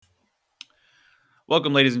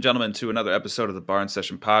Welcome, ladies and gentlemen, to another episode of the Barn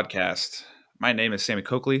Session Podcast. My name is Sammy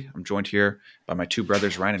Coakley. I'm joined here by my two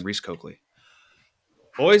brothers, Ryan and Reese Coakley.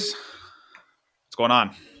 Boys, what's going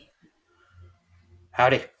on?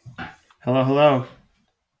 Howdy. Hello, hello.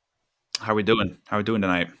 How are we doing? How are we doing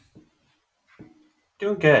tonight?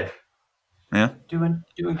 Doing good. Yeah? Doing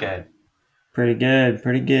good. Pretty good,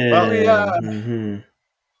 pretty good. Well,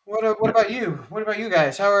 what about you? What about you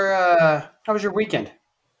guys? How was your weekend?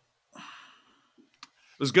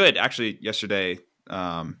 It was good. Actually, yesterday,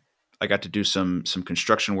 I got to do some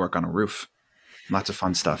construction work on a roof. Lots of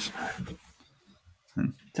fun stuff.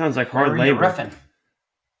 Sounds like Where hard were you labor. riffing?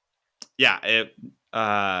 Yeah,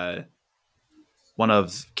 one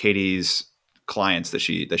of Katie's clients that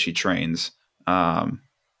she trains,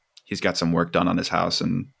 he's got some work done on his house,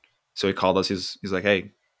 and so he called us. He's like,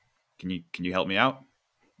 "Hey, can you help me out?"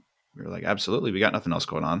 We were like, "Absolutely. We got nothing else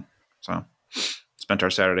going on." So spent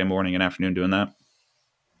our Saturday morning and afternoon doing that.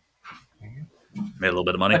 Made a little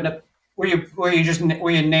bit of money. Were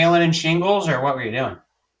you nailing in shingles or what were you doing?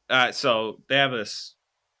 So they have this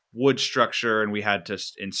wood structure, and we had to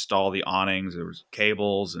install the awnings. There was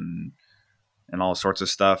cables and all sorts of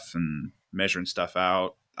stuff, and measuring stuff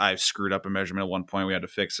out. I screwed up a measurement at one point. We had to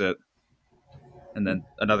fix it. And then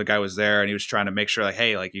another guy was there, and he was trying to make sure, like,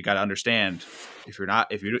 hey, like, you got to understand, if you're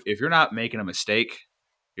not making a mistake,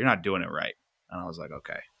 you're not doing it right. And I was like,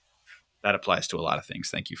 okay, that applies to a lot of things.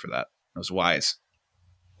 Thank you for that. That was wise.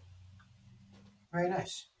 Very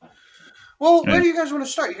nice. Well, where do you guys want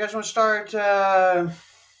to start? You guys want to start? Where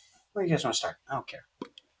do you guys want to start? I don't care.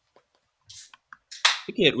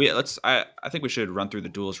 I think we should run through the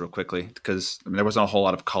duels real quickly because there wasn't a whole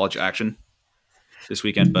lot of college action this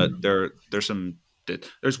weekend, but there's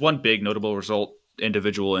one big notable result,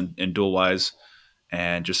 individual and dual wise,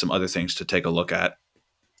 and just some other things to take a look at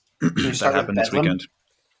that happened this weekend.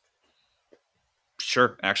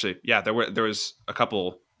 Sure, actually, yeah, there was a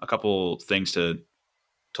couple things to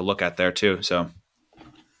look at there too. So,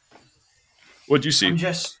 what'd you see?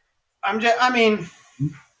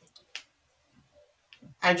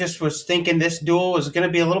 I just was thinking this duel was going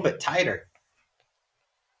to be a little bit tighter.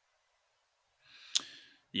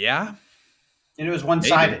 Yeah. And it was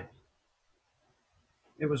one-sided. Maybe.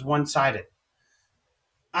 It was one-sided.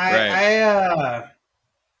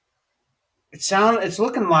 It's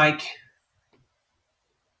looking like,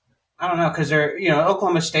 I don't know, because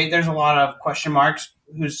Oklahoma State, there's a lot of question marks.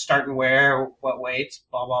 Who's starting where, what weights,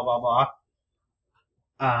 blah, blah, blah,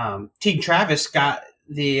 blah. Teague Travis got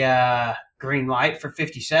the green light for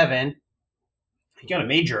 57. He got a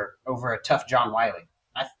major over a tough John Wiley.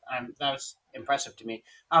 That was impressive to me.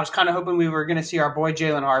 I was kind of hoping we were going to see our boy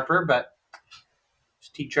Jalen Harper, but it's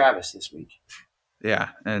Teague Travis this week. Yeah,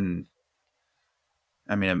 and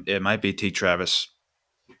I mean, it might be Teague Travis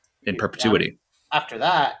in perpetuity. After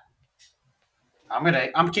that,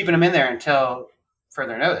 I'm keeping him in there until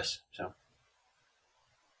further notice. So,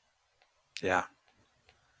 yeah.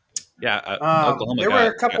 Oklahoma. There were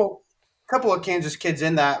a couple of Kansas kids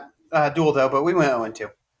in that duel though, but we went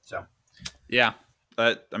 0-2. So, yeah,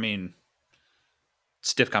 but I mean,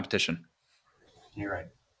 stiff competition. You're right.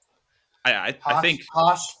 I think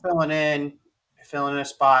Haas filling in a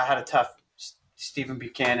spot, had a tough Stephen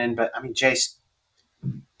Buchanan, but I mean Chase,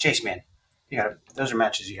 man, those are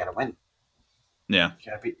matches you got to win. Yeah,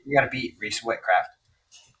 you got to beat Reese Whitcraft.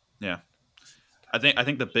 Yeah, I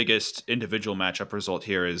think the biggest individual matchup result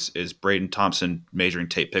here is Braden Thompson majoring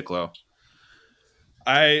Tate Piccolo.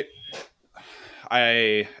 I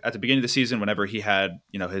at the beginning of the season, whenever he had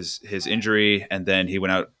his injury, and then he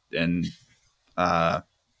went out and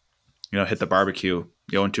hit the barbecue,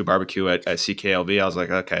 0-2 barbecue at CKLV, I was like,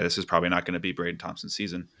 okay, this is probably not going to be Braden Thompson's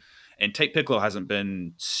season. And Tate Piccolo hasn't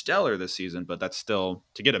been stellar this season, but that's still,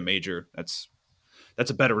 to get a major, that's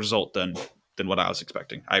a better result than what I was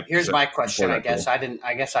expecting. Here's my question. I didn't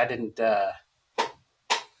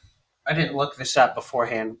look this up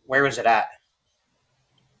beforehand. Where was it at?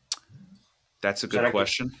 That's a good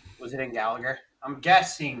question. Was it in Gallagher? I'm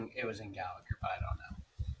guessing it was in Gallagher, but I don't know.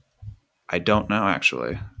 I don't know,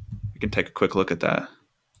 actually. We can take a quick look at that.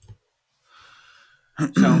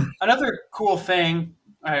 So another cool thing,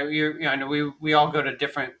 I know we all go to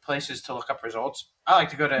different places to look up results. I like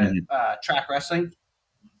to go to track wrestling.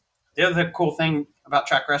 The other cool thing about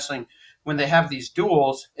track wrestling, when they have these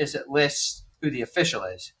duels, is it lists who the official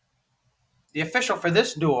is. The official for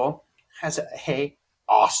this duel has a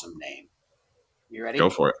awesome name. You ready? Go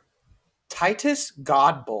for it. Titus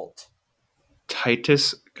Godbolt.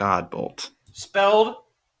 Titus Godbolt. Spelled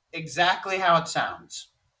exactly how it sounds.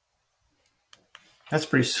 That's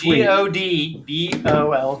pretty sweet. Godbolt.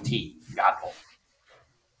 Godbolt.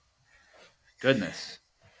 Goodness.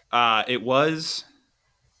 It was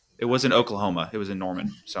in Oklahoma. It was in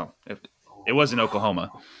Norman. So it was in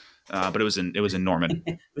Oklahoma, but it was in Norman.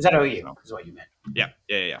 Was that OU? So, Is what you meant?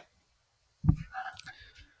 yeah.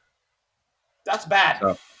 That's bad.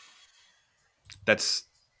 So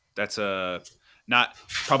that's not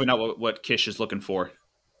probably not what Kish is looking for,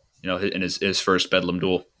 in his first Bedlam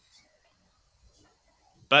duel.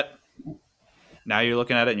 But now you're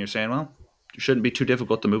looking at it and you're saying, well, it shouldn't be too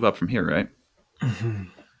difficult to move up from here, right?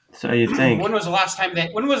 So you think? When was the last time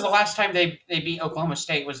they beat Oklahoma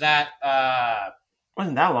State? Was that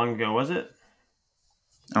Wasn't that long ago, was it?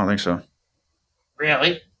 I don't think so.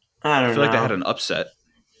 really? I I don't feel know. like they had an upset.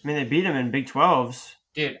 I mean, they beat them in Big 12s.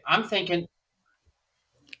 Dude, I'm talking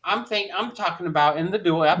about in the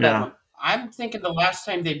duel at Yeah. Bedlam. I'm thinking the last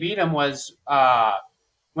time they beat them was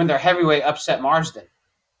when their heavyweight upset Marsden,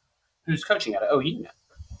 who's coaching at OU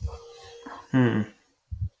now.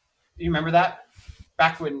 You remember that?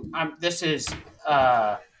 Back when this is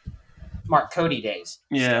Mark Cody days.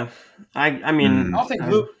 Yeah. I mean, I don't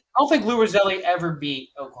think Lou Rosselli ever beat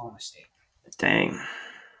Oklahoma State. dang.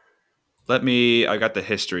 I got the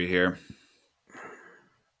history here.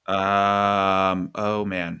 Oh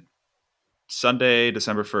man. Sunday,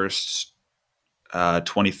 December 1st,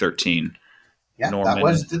 2013. Yeah, Norman that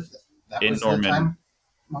was the Norman, time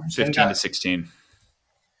Marsden 15 to 16.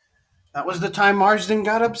 That was the time Marsden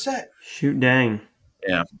got upset. Shoot, dang.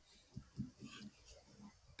 Yeah.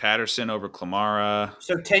 Patterson over Clamara.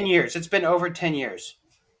 So 10 years. It's been over 10 years.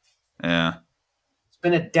 Yeah. It's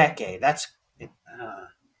been a decade. It's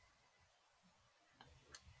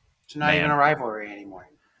not even a rivalry anymore.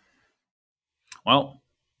 Well,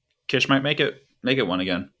 Kish might make it one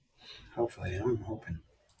again. Hopefully, I'm hoping.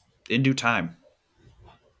 In due time.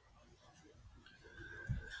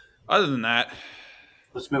 Other than that,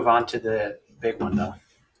 let's move on to the big one, though.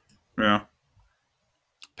 Yeah.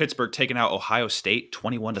 Pittsburgh taking out Ohio State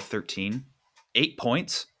 21 to 13. 8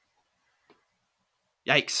 points.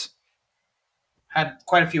 Yikes. Had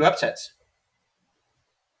quite a few upsets.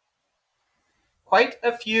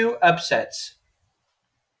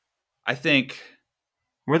 I think.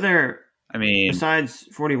 Were there? I mean, besides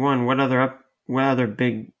 41, what other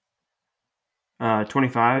big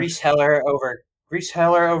 25? Reese Heller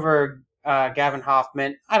over Gavin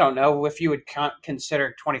Hoffman. I don't know if you would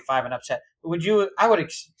consider 25 an upset. Would you? I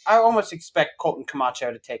almost expect Colton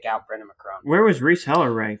Camacho to take out Brendan McCrone. Where was Reese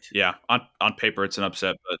Heller ranked? Yeah, on paper it's an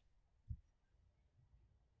upset, but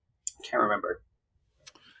can't remember.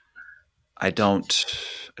 I don't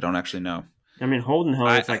actually know. I mean, Holden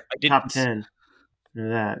Heller is like top 10. You know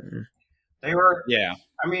that. They were. Yeah.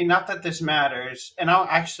 I mean, not that this matters. And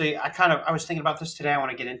I was thinking about this today. I want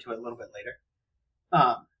to get into it a little bit later.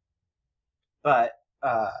 But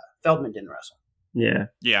Feldman didn't wrestle. Yeah.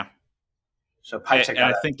 Yeah. So Peitzer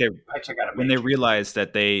got I think when they realized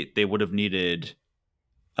that they would have needed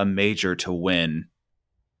a major to win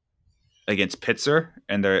against Pitzer,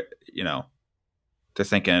 and they're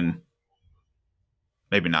thinking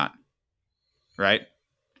maybe not. Right?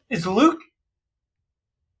 Is Luke?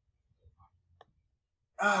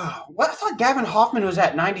 What? I thought Gavin Hoffman was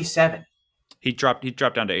at 97. He dropped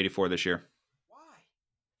down to 84 this year.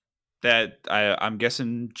 Why? I'm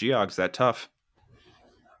guessing Geog's that tough.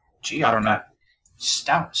 Geog I don't know.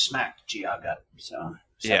 Stout smacked Geog up. So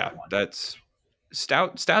yeah, that's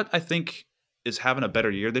Stout. I think is having a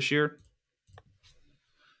better year this year.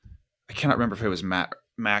 I cannot remember if it was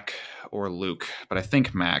Mac or Luke, but I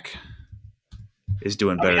think Mac is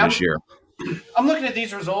doing better this year. I'm looking at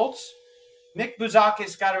these results. Nick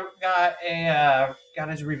Bouzakis got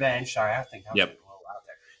his revenge. Sorry, I think I was a little out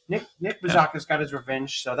there. Nick Bouzakis got his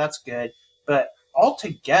revenge, so that's good. But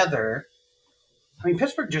altogether, I mean,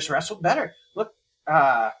 Pittsburgh just wrestled better. Look,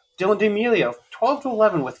 Dylan D'Amelio,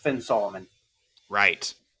 12-11 with Finn Solomon.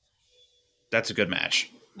 Right. That's a good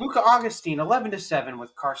match. Luca Augustine, 11-7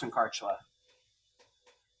 with Carson Karchla.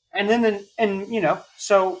 And then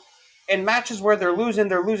so in matches where they're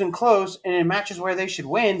losing close, and in matches where they should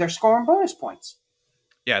win, they're scoring bonus points.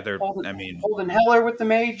 Yeah, Holden Heller with the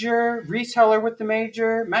major, Reese Heller with the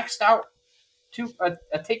major, Max Stout, a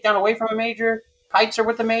takedown away from a major, Peitzer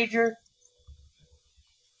with the major.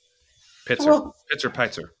 Pitzer,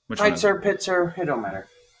 Pitzer, it don't matter.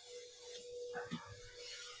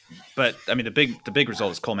 But I mean, the big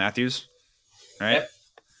result is Cole Matthews, right?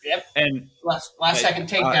 Yep. And last second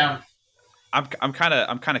takedown. I'm kind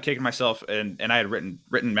of kicking myself, and I had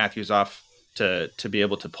written Matthews off to be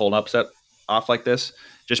able to pull an upset off like this,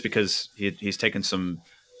 just because he's taken some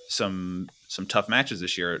tough matches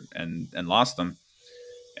this year and lost them,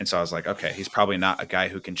 And so I was like, okay, he's probably not a guy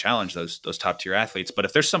who can challenge those top tier athletes. But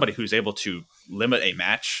if there's somebody who's able to limit a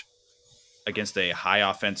match against a high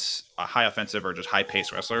offensive or just high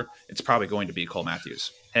pace wrestler, it's probably going to be Cole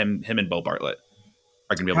Matthews. Him and Bo Bartlett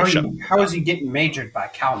are going to be able to shut. How is he getting majored by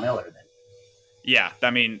Cal Miller then? Yeah, I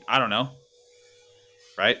mean, I don't know,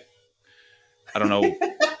 right? I don't know.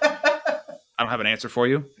 I don't have an answer for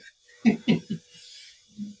you. I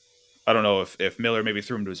don't know if Miller maybe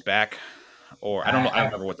threw him to his back, or I don't know. I don't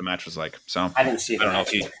remember what the match was like. So I didn't see. I don't know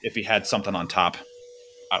if he had something on top.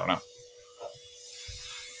 I don't know.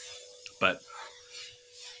 But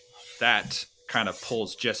that kind of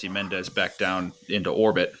pulls Jesse Mendez back down into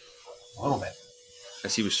orbit a little bit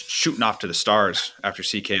as he was shooting off to the stars after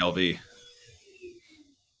CKLV.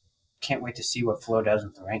 Can't wait to see what Flo does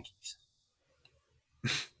with the rankings.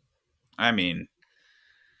 I mean,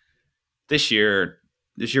 this year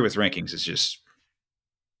with rankings is just,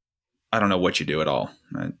 I don't know what you do at all.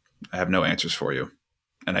 I have no answers for you,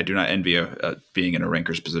 and I do not envy being in a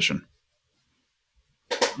ranker's position.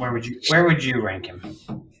 Where would you rank him?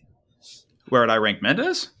 Where would I rank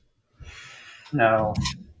Mendez? No.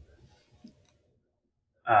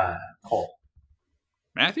 Cole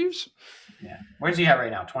Matthews? Yeah. Where's he at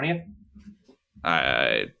right now? 20th?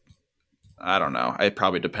 I don't know. It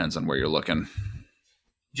probably depends on where you're looking.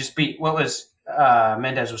 Just beat, what was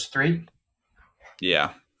Mendez was 3?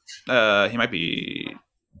 Yeah. He might be.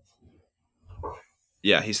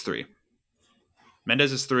 Yeah, he's 3.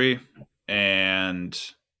 Mendez is 3, and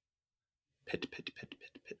Pitt.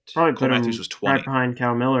 Probably Cole Matthews was 20. Right behind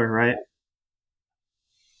Cal Miller, right?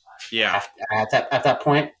 Yeah. At that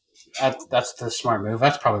point, that's the smart move.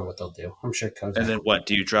 That's probably what they'll do. I'm sure Coach. And then what?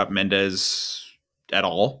 Do you drop Mendez at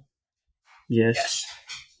all? Yes.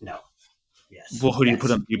 No. Yes. Well, who do you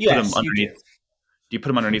put him? You put him underneath. Do you put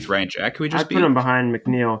him underneath Ryan Jack? Who we just I'd put him behind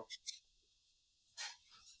McNeil.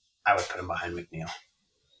 I would put him behind McNeil.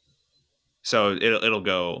 So it'll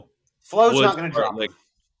go. Flo's not going to drop like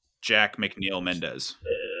Jack, McNeil, Mendez.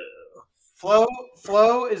 Flo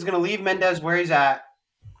is going to leave Mendez where he's at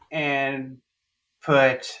and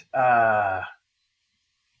put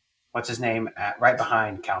what's his name right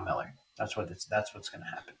behind Cal Miller. That's what's going to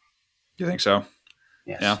happen. You think so?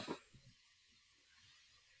 Yes. Yeah.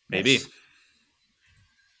 Maybe.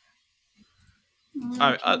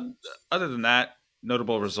 Yes. Other than that,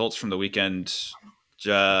 notable results from the weekend.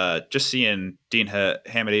 Just seeing Dean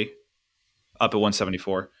Hamady up at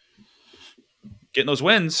 174, getting those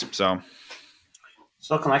wins. So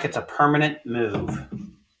it's looking like it's a permanent move.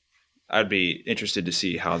 I'd be interested to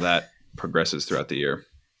see how that progresses throughout the year.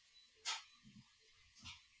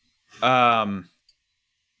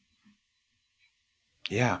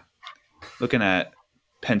 Yeah. Looking at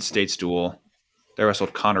Penn State's duel, they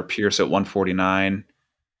wrestled Connor Pierce at 149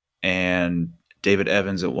 and David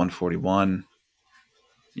Evans at 141.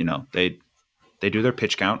 You know, they do their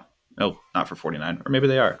pitch count. No, not for 49. Or maybe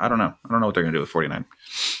they are. I don't know. I don't know what they're going to do with 49.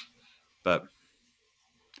 But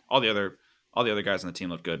all the other guys on the team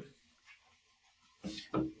look good.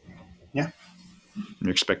 Yeah.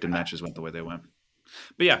 Your expected matches went the way they went.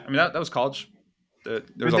 But yeah, I mean that was college. There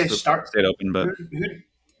was also the State Open, but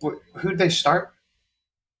who'd they start?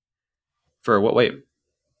 For what weight?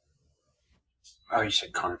 Oh, you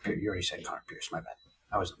said Connor Pierce. You already said Connor Pierce. My bad.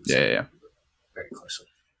 I was yeah. Very closely.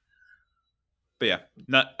 But yeah,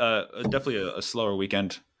 not definitely a slower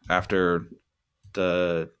weekend after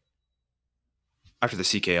the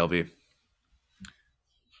CKLV.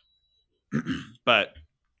 But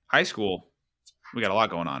high school, we got a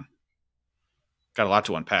lot going on. Got a lot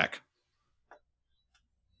to unpack.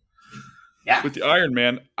 Yeah. With the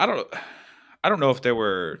Ironman, I don't know if there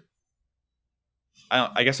were.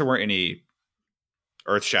 I guess there weren't any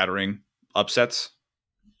earth-shattering upsets,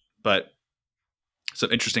 but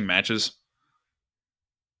some interesting matches.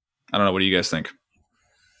 I don't know. What do you guys think?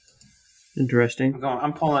 Interesting.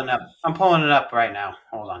 I'm pulling it up right now.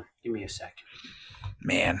 Hold on. Give me a sec.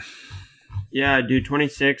 Man. Yeah, dude,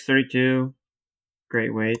 26, 32,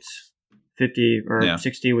 great weights. 50 or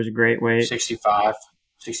 60 was a great weight. 65.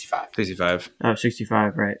 65. Oh,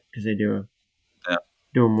 65, right. Because they do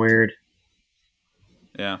them weird.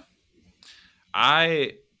 Yeah.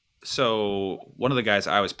 So one of the guys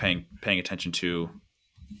I was paying attention to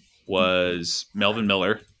was Melvin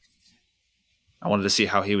Miller. I wanted to see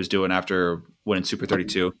how he was doing after winning Super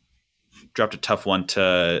 32. Dropped a tough one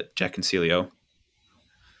to Jack Concilio.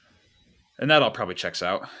 And that all probably checks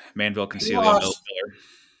out. Manville, Concilio, Miller.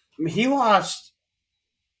 He lost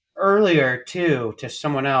earlier, too, to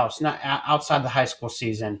someone else, not outside the high school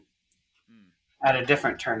season, at a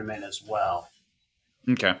different tournament as well.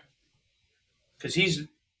 Okay. Because he's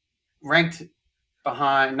ranked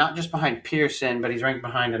behind, not just behind Pearson, but he's ranked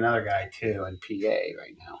behind another guy too in PA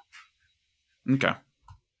right now. Okay.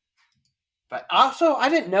 But also, I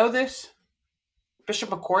didn't know this. Bishop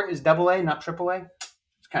McCourt is AA, not AAA.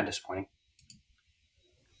 It's kind of disappointing.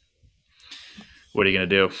 What are you going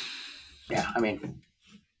to do? Yeah, I mean,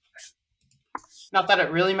 not that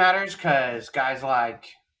it really matters because guys like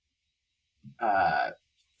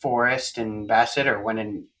Forrest and Bassett are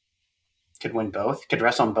winning, could win both, could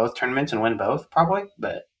wrestle in both tournaments and win both probably.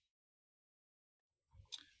 But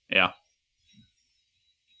Yeah.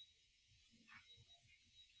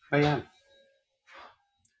 yeah.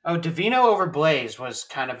 Oh, Davino over Blaze was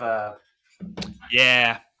kind of a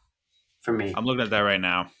Yeah. for me. I'm looking at that right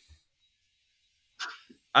now.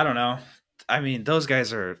 I don't know. I mean, those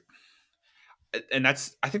guys are, and I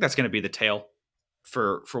think that's going to be the tail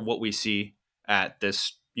for what we see at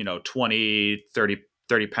this, 20,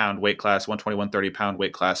 30 pound weight class, 120, 130 pound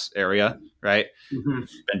weight class area, right? Mm-hmm.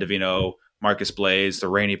 Ben Davino, Marcus Blaze, the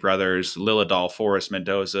Rainey brothers, Lilladal, Forrest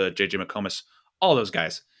Mendoza, JJ McComas, all those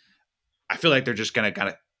guys. I feel like they're just gonna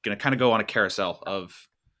kind of go on a carousel of,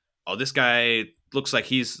 oh, this guy looks like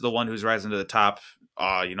he's the one who's rising to the top.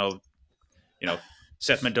 You know,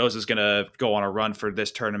 Seth Mendoza is gonna go on a run for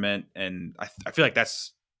this tournament, and I feel like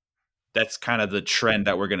that's kind of the trend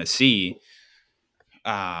that we're gonna see.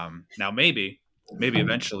 Now maybe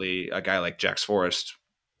eventually a guy like Jax Forrest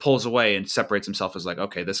pulls away and separates himself as like,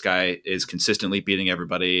 okay, this guy is consistently beating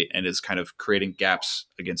everybody and is kind of creating gaps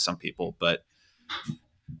against some people, but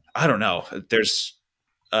I don't know. There's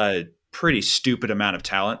a pretty stupid amount of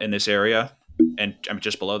talent in this area, and I mean,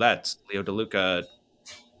 just below that, it's Leo DeLuca,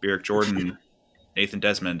 Beric Jordan, Nathan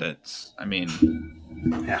Desmond. Yeah,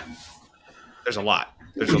 There's a lot.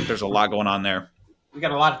 There's a lot going on there, we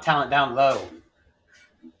got a lot of talent down low.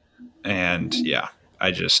 and yeah,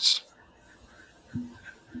 I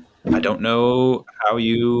don't know how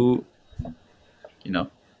you how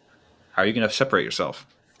are you going to separate yourself.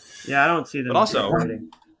 Yeah, I don't see them. But also, separating.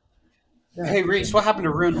 Hey Reese, what happened to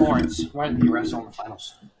Rune Lawrence? Why didn't he wrestle in the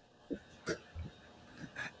finals?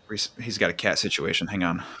 he's got a cat situation. Hang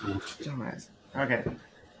on. Dumbass. Okay.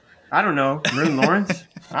 I don't know. Rune Lawrence?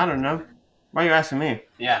 I don't know. Why are you asking me?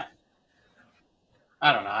 Yeah,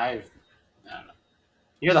 I don't know. I don't know.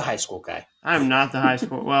 You're the high school guy. I'm not the high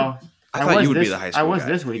school. Well, I thought was you would this, be the high school I was guy.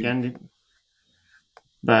 this weekend.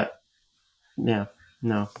 But, yeah.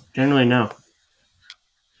 No. Generally, no.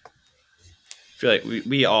 I feel like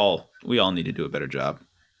we all need to do a better job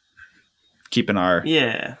keeping our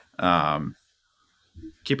Yeah.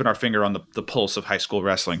 keeping our finger on the pulse of high school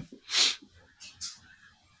wrestling.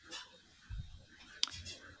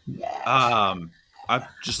 Yeah. I'm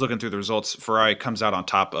just looking through the results. Ferrari comes out on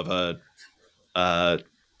top of a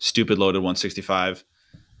stupid loaded 165.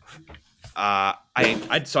 I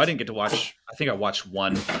didn't get to watch. I think I watched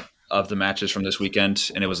one of the matches from this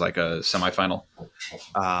weekend, and it was like a semifinal.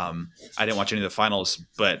 I didn't watch any of the finals,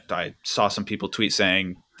 but I saw some people tweet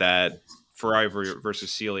saying that Ferrari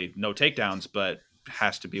versus Sealy, no takedowns, but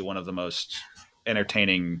has to be one of the most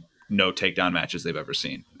entertaining no takedown matches they've ever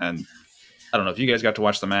seen. And I don't know if you guys got to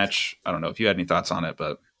watch the match. I don't know if you had any thoughts on it,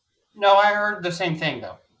 but No, I heard the same thing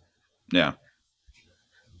though. yeah,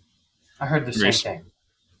 I heard the Reese. same thing.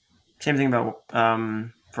 Same thing about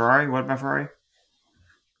Ferrari. What about Ferrari?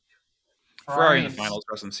 Ferrari in the finals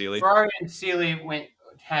versus Sealy. Ferrari and Sealy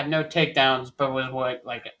had no takedowns, but was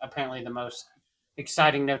apparently the most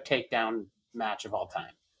exciting no takedown match of all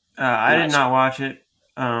time. I did not watch it.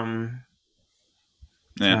 Yeah.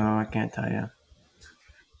 So I can't tell you.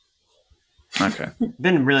 Okay.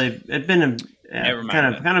 It's been a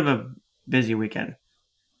kind of a busy weekend.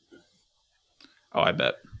 Oh, I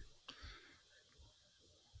bet.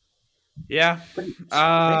 Yeah.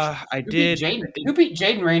 I did. Who beat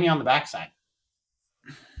Jaden Rainey on the backside?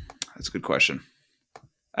 That's a good question.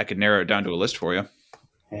 I could narrow it down to a list for you.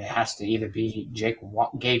 It has to either be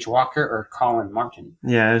Gage Walker or Colin Martin.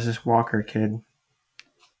 Yeah, there's this Walker kid.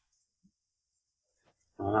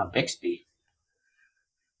 Bixby.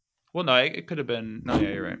 Well, no, it could have been. No, yeah,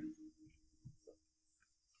 you're right.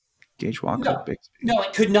 Gage Walker, Bixby. No,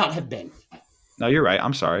 it could not have been. No, you're right.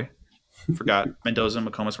 I'm sorry. Forgot. Mendoza and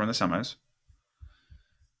McComas were in the semis.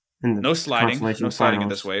 No sliding. No sliding at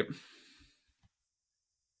this weight.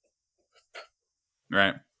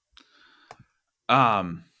 Right.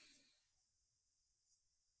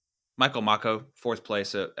 Michael Mako, fourth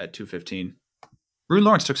place at 215. Rune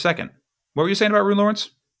Lawrence took second. What were you saying about Rune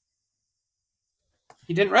Lawrence?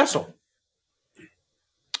 He didn't wrestle.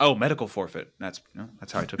 Oh, medical forfeit. That's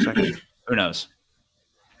how he took second. Who knows?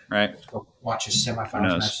 Right? Let's go watch his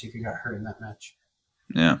semifinals match, see if he got hurt in that match.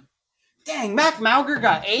 Yeah. Dang, Mac Mauger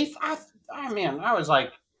got eighth. I mean, I was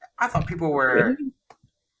like, I thought people were. Really?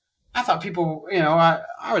 I thought people,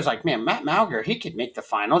 I was like, man, Matt Malger, he could make the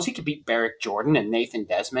finals. He could beat Barrick Jordan and Nathan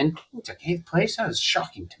Desmond. He took 8th place. That was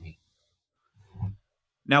shocking to me.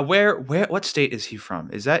 Now, what state is he from?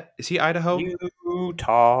 Is he Idaho?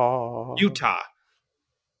 Utah. Utah.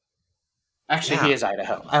 Actually, he Yeah. is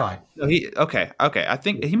Idaho. I lied. No, okay. I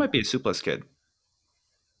think he might be a Suples kid.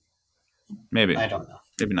 Maybe, I don't know.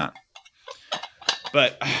 maybe not.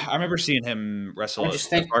 But I remember seeing him wrestle I just at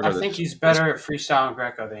think Fargo. I think he's better at freestyle and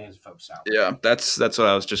Greco than he is folk style. Yeah, that's what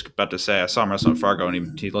I was just about to say. I saw him wrestle at Fargo,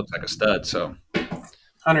 and he looked like a stud. So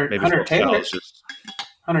Hunter maybe folk style Taylor. is just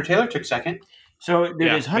Hunter Taylor took second. So, dude,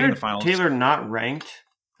 Yeah, is making Hunter the finals. Taylor not ranked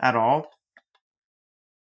at all?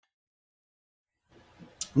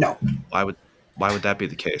 No, why would that be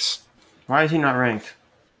the case? Why is he not ranked?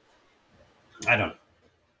 I don't.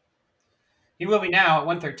 He will be now at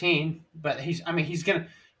 113, but he's gonna.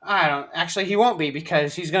 I don't actually. He won't be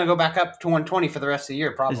because he's gonna go back up to 120 for the rest of the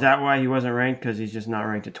year. Probably. Is that why he wasn't ranked? Because he's just not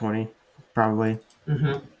ranked at 20? Probably.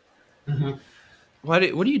 Mm-hmm. Mm-hmm.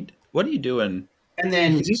 What are you doing? And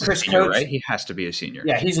then He's Chris a senior, Coates, right? He has to be a senior.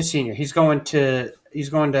 yeah, he's a senior. He's going to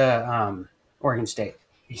Oregon State.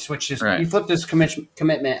 He switched his. Right. He flipped his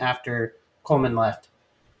commitment after Coleman left.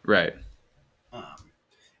 Right.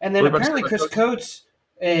 And then What about apparently Chris Chris Coates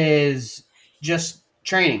is just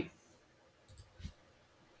training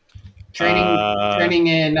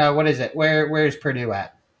in what is it? Where's Purdue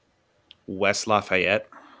at? West Lafayette.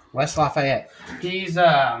 West Lafayette. He's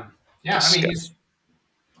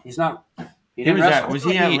he's not. He He didn't was wrestle. Was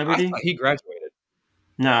he at I Liberty? thought he graduated.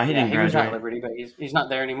 No, he Yeah, didn't he was at graduate. Liberty, but he's not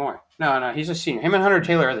there anymore. No, he's a senior. Him and Hunter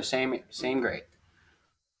Taylor are the same grade.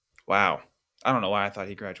 Wow. I don't know why I thought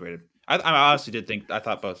he graduated. I honestly did think I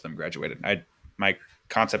thought both of them graduated. My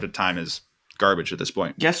concept of time is garbage at this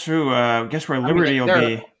point. Guess where Liberty will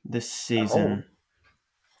be this season?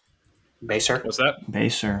 Baser. What's that?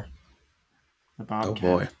 Baser. The Bobcat. Oh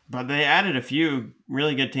boy. But they added a few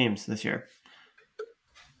really good teams this year.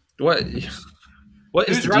 What is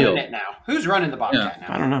Who's the running deal? it now? Who's running the Bobcat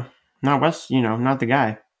I now? don't know. Not West, not the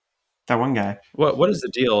guy. That one guy. What is the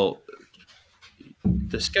deal?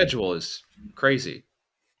 The schedule is crazy.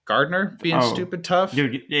 Gardner being stupid tough.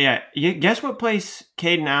 Dude, yeah. Guess what place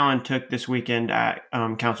Caden Allen took this weekend at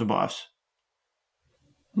Council Bluffs?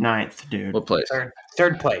 9th, dude. What place?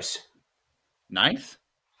 Third place. 9th?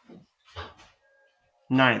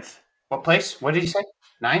 9th. What place? What did he say?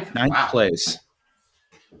 9th? 9th Wow. place.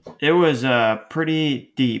 It was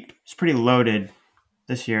pretty deep. It's pretty loaded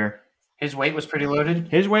this year. His weight was pretty loaded.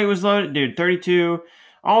 His weight was loaded, dude. 32.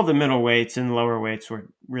 All the middle weights and lower weights were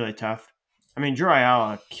really tough. I mean, Drew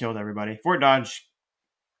Ayala killed everybody. Fort Dodge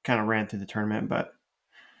kind of ran through the tournament, but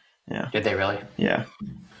yeah. Did they really? Yeah.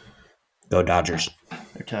 Go Dodgers.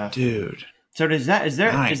 They're tough. Dude. So is Nice.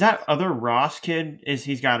 that other Ross kid?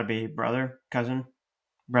 He's got to be brother, cousin,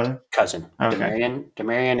 brother? Cousin. Okay.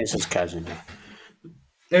 Demarion is his cousin.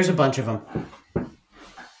 There's a bunch of them.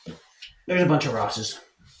 There's a bunch of Rosses.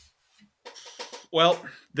 Well,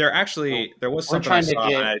 there was something I trying to saw.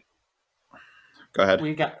 get- Go ahead.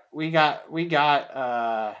 We got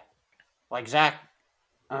like Zach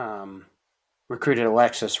recruited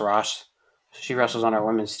Alexis Ross. She wrestles on our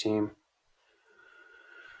women's team.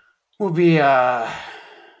 We'll be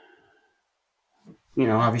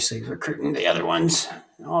obviously recruiting the other ones,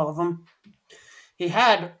 all of them. He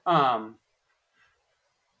had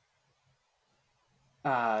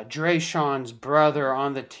Dre Sean's brother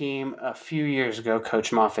on the team a few years ago.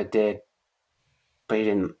 Coach Moffitt did, but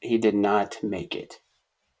he did not make it.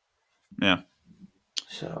 Yeah.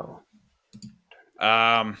 So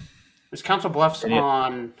Is Council Bluffs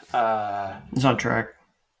on It's on track.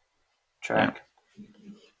 track?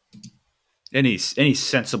 any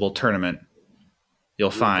sensible tournament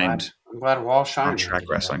you'll find I'm glad Walsh on track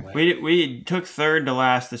wrestling. We took third to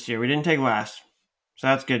last this year. We didn't take last, so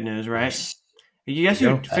that's good news, right? Yes. You guess There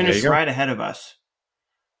you who go. finished There you go. right ahead of us?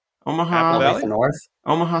 Apple Omaha Valley? The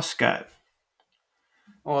North. Scott.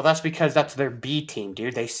 Well, that's because that's their B team,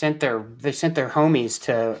 dude. They sent their homies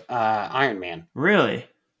to Ironman. Really?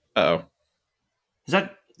 Uh-oh. Is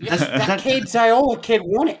that Yes, is that that kid Ziola kid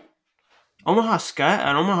won it. Omaha Scott?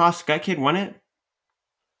 An Omaha Scott kid won it?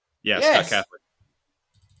 Yeah, Yes. Scott Catholic.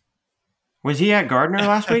 Was he at Gardner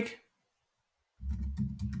last week?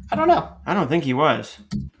 I don't know. I don't think he was.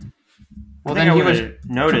 Well, I think then I he was would've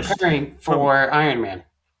noticed. preparing for Ironman.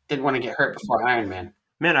 Didn't want to get hurt before Ironman.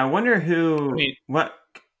 Man, I wonder mean- what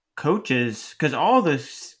coaches, because all the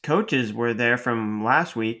coaches were there from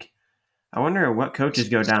last week. I wonder what coaches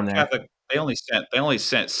go down there Catholic, they only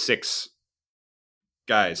sent 6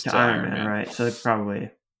 guys to to Ironman, Ironman. right? So they probably.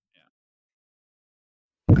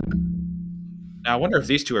 Now I wonder if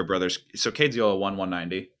these two are brothers. So Cade Ziola won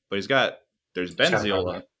 190, but there's He's Ben got a brother.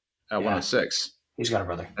 Ziola at Yeah. 106. He's got a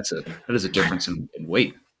brother. That is a difference in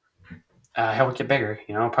weight. He'll get bigger.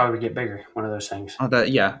 Probably get bigger. One of those things. Oh,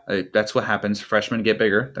 that's what happens. Freshmen get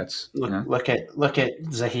bigger. That's Look at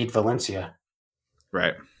Zahid Valencia.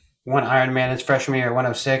 right. One Ironman his freshman year at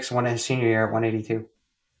 106, one in his senior year at 182.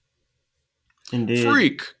 Indeed.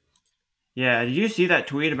 Freak. Yeah, did you see that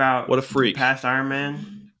tweet about What a freak. past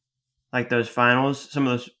Ironman? Like those finals, some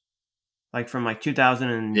of those, like from like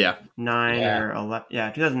 2009 or 11,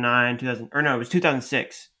 2009, 2000, or no, it was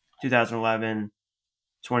 2006, 2011,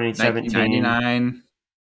 2017. 1999.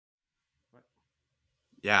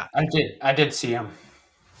 Yeah, I did see him.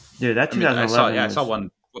 Dude, that 2011 I saw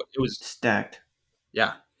one. It was stacked.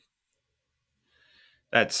 Yeah.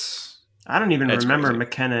 I don't even remember crazy.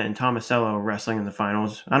 McKenna and Tomasello wrestling in the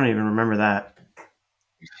finals. I don't even remember that.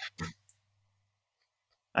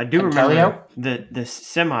 I do remember the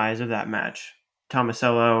semis of that match.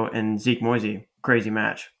 Tomasello and Zeke Moisey. Crazy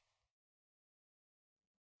match.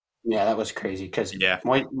 Yeah, that was crazy because Yeah.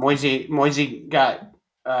 Moisey got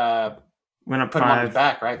went up put 5. him on his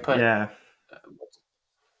back, right? Yeah.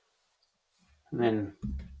 And then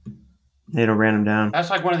Nato ran him down. that's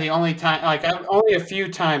like one of the only time, like only a few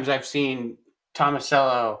times I've seen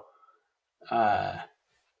Tomasello,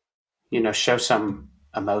 show some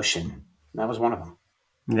emotion. That was one of them.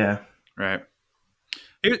 Yeah. Right.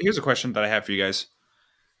 Here's a question that I have for you guys: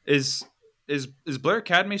 Is Blair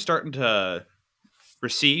Academy starting to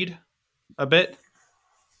recede a bit?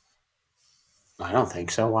 I don't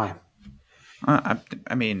think so. Why?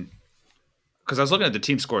 I mean, because I was looking at the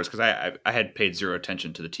team scores because I had paid zero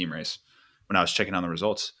attention to the team race when I was checking on the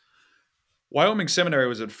results. Wyoming Seminary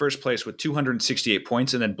was in first place with 268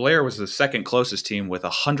 points, and then Blair was the second closest team with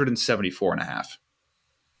 174.5.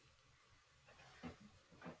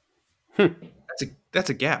 That's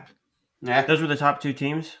a gap. Yeah, those were the top 2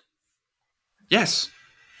 teams. Yes.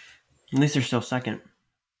 At least they're still second.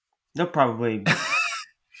 They'll probably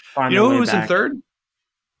find you know their way who was back. in third?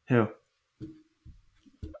 Who?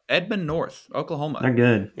 Edmond North, Oklahoma. They're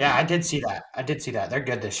good. Yeah, I did see that. They're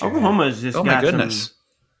good this year. Oklahoma's just got goodness.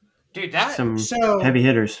 some heavy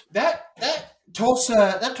hitters. That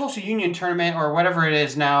Tulsa Union tournament or whatever it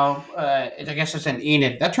is now, I guess it's in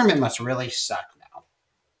Enid. That tournament must really suck now.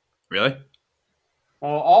 Really?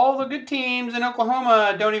 Well, all the good teams in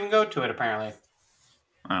Oklahoma don't even go to it apparently.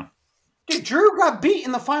 Oh. Dude, Drew got beat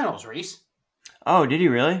in the finals, Reese. Oh, did he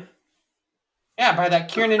really? Yeah, by that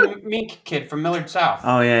Kieran Mink kid from Millard South.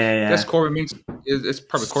 Oh, yeah. Guess Corbin Mink's. It's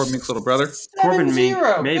probably Corbin Mink's little brother. Corbin Mink,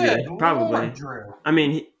 7-0. maybe, Good probably. Lord, Drew. I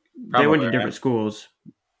mean, they went to different schools.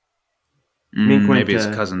 Mink went maybe his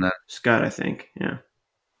cousin then. Scott, I think. Yeah.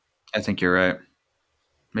 I think you're right.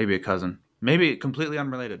 Maybe a cousin. Maybe completely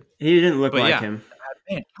unrelated. He didn't look like him.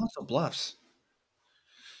 Man, Council Bluffs.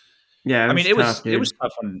 Yeah, it was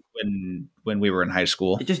tough when we were in high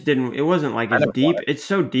school. It just didn't. It wasn't like as deep. It's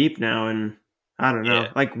so deep now, and I don't know.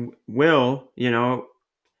 Yeah. Like Will,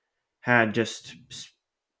 had just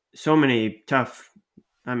so many tough.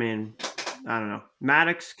 I mean, I don't know.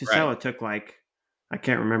 Maddox Casella took I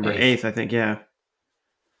can't remember, 8th, I think. Yeah.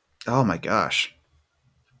 Oh my gosh.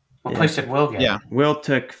 What place did Will get? Yeah, Will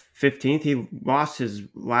took 15th. He lost his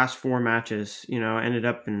last 4 matches. Ended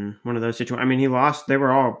up in one of those situations. I mean, he lost. They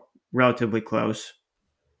were all relatively close.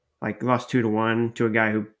 He lost 2-1 to a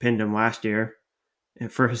guy who pinned him last year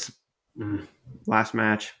for his last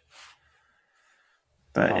match.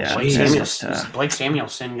 But Blake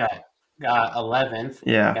Samuelson got 11th.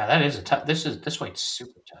 Yeah, that is a tough. This weight's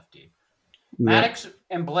super tough, dude. Yeah. Maddox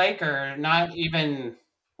and Blake are not even.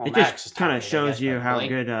 Well, it just kind of shows you how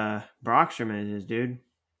good Brockstrom is, dude.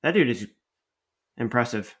 That dude is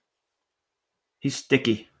impressive. He's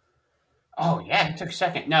sticky. Oh yeah, he took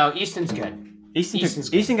second. No, Easton's good.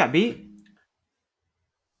 Easton got beat?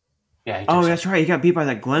 Yeah. That's right. He got beat by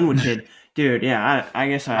that Glenwood kid. Dude, yeah, I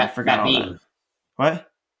guess I forgot all that.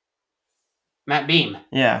 What? Matt Beam.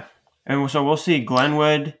 Yeah. And so we'll see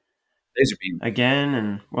Glenwood again,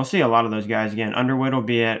 and we'll see a lot of those guys again. Underwood will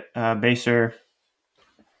be at Baser.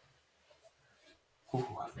 Ooh.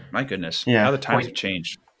 My goodness. Yeah. How the times have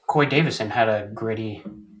changed. Coy Davison had a gritty.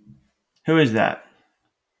 Who is that?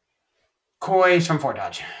 Coy's from Fort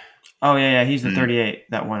Dodge. Oh, yeah. He's the 38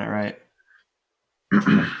 that won it, right?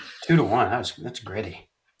 2-1. That's gritty.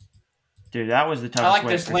 Dude, that was the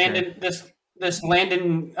toughest. I like this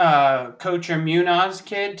Landon Coacher Munoz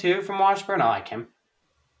kid too from Washburn. I like him.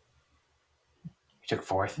 He took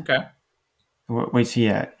 4th. Okay. What weight's he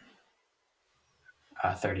at?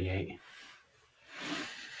 38.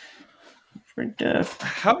 For death.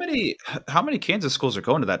 How many Kansas schools are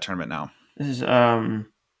going to that tournament now? This is 5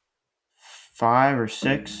 or 6.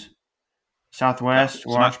 Okay, Southwest, so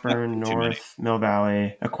not Washburn, too many. North, Mill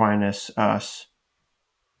Valley, Aquinas, us.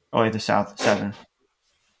 Oh, wait, the South, 7.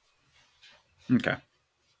 Okay,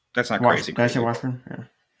 that's not crazy. Did I say Crazy. Washburn? Yeah.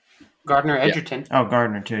 Gardner Yeah. Edgerton. Oh,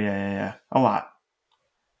 Gardner too. Yeah. A lot.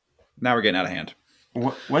 Now we're getting out of hand.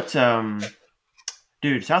 What's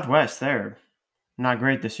dude? Southwest, they're not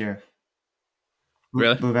great this year.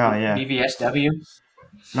 Really? Blue Valley, yeah, BVSW.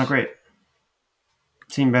 not great.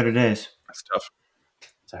 Seen better days. That's tough.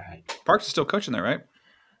 It's all right. Parks is still coaching there, right?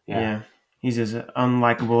 Yeah, he's as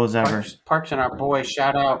unlikable as ever. Parks and our boy.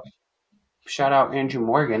 Shout out Andrew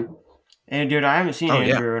Morgan. And dude, I haven't seen Oh,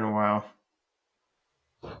 yeah. Andrew in a while.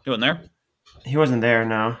 You in there? He wasn't there.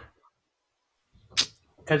 No,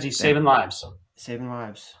 Because he's saving lives. saving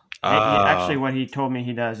lives. Actually, what he told me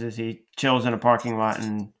he does is he chills in a parking lot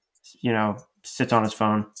and sits on his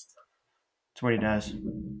phone. That's what he does.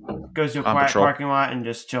 Goes to a On quiet patrol. parking lot and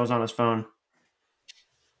just chills on his phone.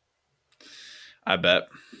 I bet.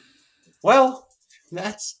 Well,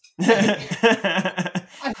 that's.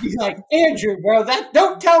 I'd be like, Andrew, bro,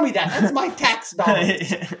 don't tell me that. That's my tax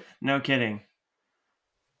dollars. No kidding.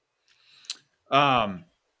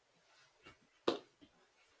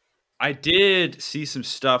 I did see some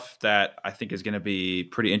stuff that I think is going to be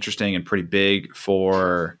pretty interesting and pretty big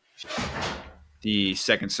for the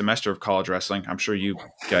second semester of college wrestling. I'm sure you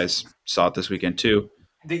guys saw it this weekend too.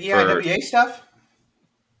 The EIWA stuff?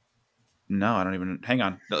 No, I don't even. Hang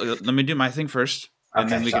on. Let me do my thing first, and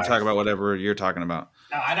Okay, then we can sorry. talk about whatever you're talking about.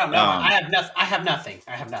 No, I don't know. I have nothing.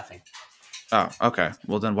 Oh, okay.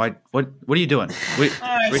 Well, then why? What are you doing? What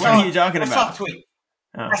are you talking about? I saw a tweet.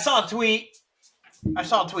 Oh. I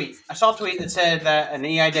saw a tweet that said that an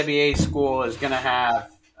EIWA school is going to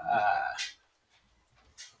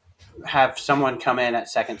have someone come in at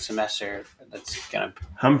second semester that's going to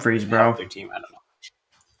Humphreys, bro. help their team. I don't know.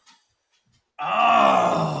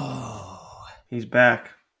 Oh, he's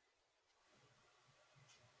back.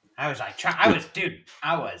 I was trying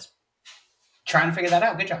to figure that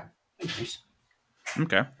out. Good job. Thanks.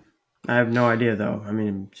 Okay. I have no idea though. I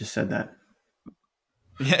mean, just said that.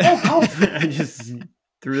 Yeah. I just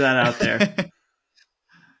threw that out there.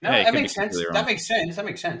 No, Hey, that makes sense. completely wrong. That makes sense.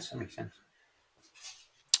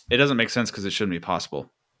 It doesn't make sense because it shouldn't be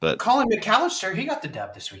possible. But Colin McAllister, he got the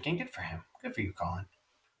dub this weekend. Good for him. Good for you, Colin.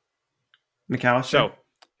 McAllister. So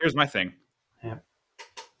here's my thing. Yeah.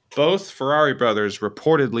 Both Ferrari brothers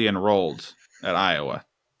reportedly enrolled at Iowa.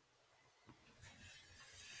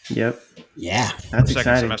 Yep. Yeah. That's second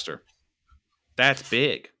exciting. semester. That's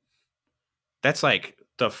big. That's like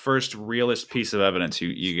the first realist piece of evidence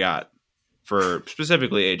you got for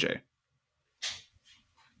specifically AJ.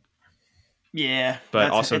 Yeah,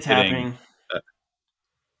 but also it's getting happening.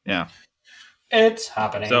 Yeah, it's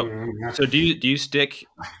happening. So do you stick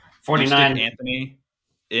 49 Anthony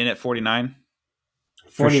in at 49?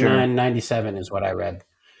 49.97 is what I read.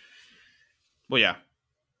 Well, yeah,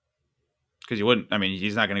 because you wouldn't. I mean,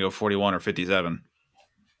 he's not going to go 41 or 57.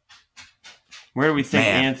 Where do we think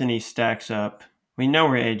Man. Anthony stacks up? We know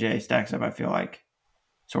where AJ stacks up. I feel like,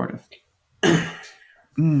 sort of. I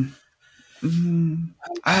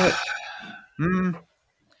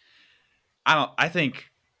don't. I think.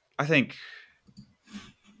 I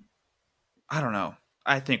don't know.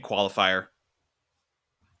 I think qualifier.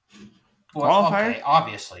 Well, okay,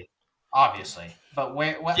 obviously, but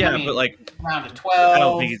where? What? Yeah, I mean, but like round of 12. I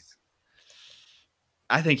don't think he's.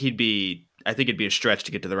 I think it'd be a stretch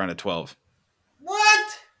to get to the round of 12.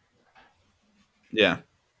 What? Yeah,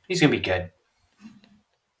 he's gonna be good.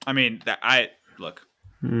 I mean, look.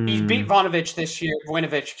 He's beat Voinovich this year.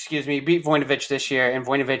 Beat Voinovich this year, and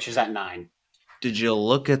Voinovich is at 9. Did you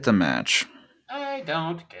look at the match? I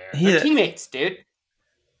don't care. They're teammates, dude.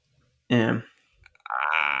 Yeah.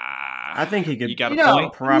 I think he could. You got a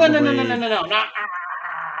point? Probably. No.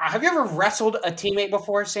 Have you ever wrestled a teammate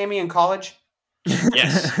before, Sammy, in college?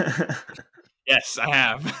 Yes. Yes, I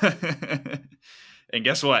have. And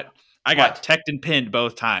guess what? I got teched and pinned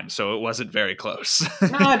both times, so it wasn't very close.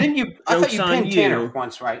 No, didn't you? I thought you pinned Tanner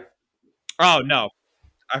once, right? Oh, no.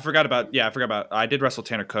 I forgot about. I did wrestle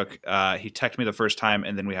Tanner Cook. He teched me the first time,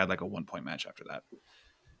 and then we had like a 1-point match after that.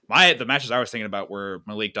 The matches I was thinking about were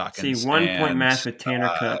Malik Dawkins. See, 1-point match with Tanner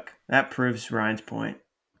Cook. That proves Ryan's point.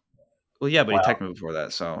 Well, yeah, but he teched me before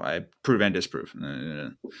that, so I prove and disprove.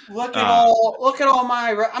 Look at all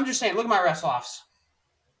my. I'm just saying. Look at my wrestle offs.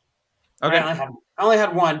 Okay. I only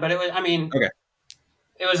had one, but it was. I mean, okay.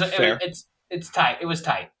 It was. It's tight. It was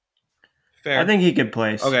tight. Fair. I think he could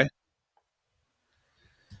place. Okay.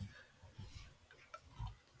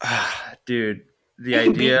 Dude, he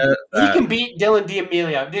can beat Dylan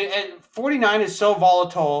D'Amelio. Dude, 49 is so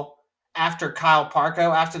volatile after Kyle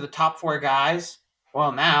Parko, after the top 4 guys.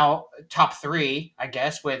 Well, now top 3, I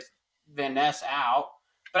guess, with Van Ness out.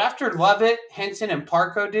 But after Lovett, Henson, and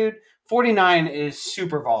Parko, dude, 49 is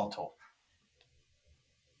super volatile.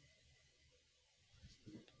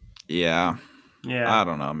 Yeah. Yeah. I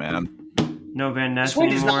don't know, man. No Van Ness This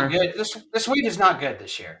weight is anymore. not good. This weight is not good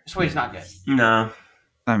this year. This weight is not good. No.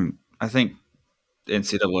 I think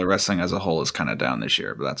NCAA wrestling as a whole is kind of down this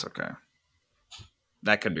year, but that's okay.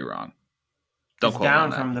 That could be wrong. Don't It's quote me on down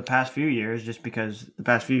that. from the past few years just because the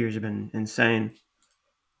past few years have been insane.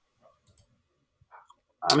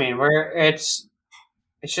 I mean, it's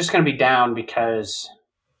just going to be down because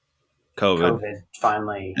COVID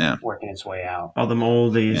finally working its way out. All them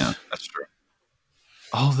oldies. Yeah, that's true.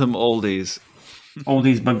 All them oldies.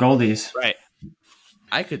 Oldies but goldies. Right.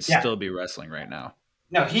 I could still be wrestling right now.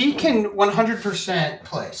 No, he can 100%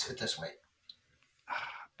 place at this weight.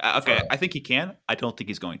 Okay, I think he can. I don't think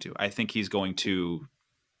he's going to. I think he's going to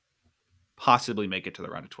possibly make it to the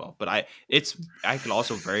round of 12. But I could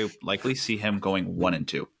also very likely see him going 1 and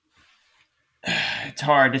 2. It's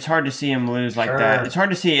hard. It's hard to see him lose like that. It's hard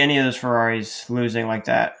to see any of those Ferraris losing like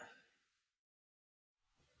that.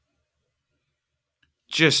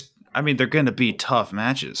 They're going to be tough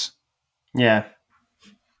matches. Yeah.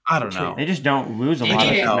 I don't know. They just don't lose a lot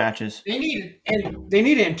of matches. They need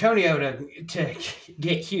Antonio to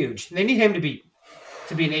get huge. They need him to be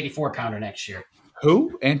an 84-pounder next year.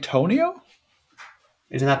 Who? Antonio?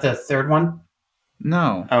 Isn't that the third one?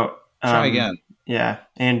 No. Oh, try again. Yeah,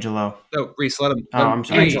 Angelo. Oh, Reese, let him. I'm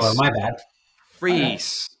sorry. Angelo, my bad.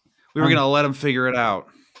 Reese. We were going to let him figure it out.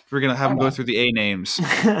 We were going to have him go through the A names.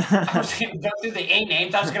 I was going to go through the A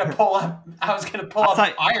names. I was going to pull up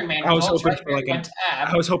Ironman Results.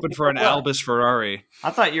 I was hoping for an Albus Ferrari. I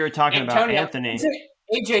thought you were talking about Anthony.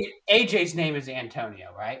 AJ's name is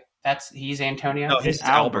Antonio, right? He's Antonio? No, he's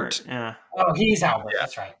Albert. Yeah. Oh, he's Albert. Yeah.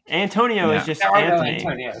 That's right. Antonio is just there Anthony.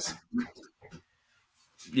 No Antonios.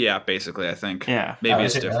 Yeah, basically, I think. Yeah. Maybe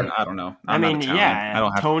it's different. Really? I don't know. I don't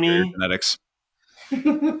have Tony. Genetics.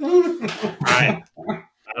 I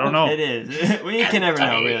don't know. It is. We can never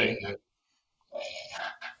know, really.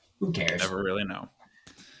 Who cares? Never really know.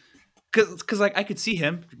 Because I could see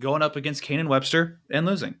him going up against Kanan Webster and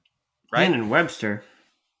losing. Right? Kanan Webster?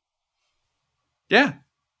 Yeah.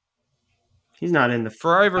 He's not in the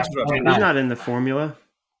Ferrari versus Webster. He's not in the formula.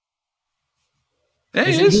 Yeah,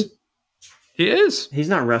 he is. He is. He's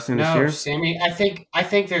not wrestling this year. Sammy, I think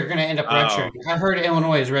they're going to end up redshirting. I heard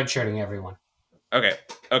Illinois is redshirting everyone. Okay.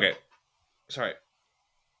 Sorry.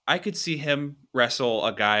 I could see him wrestle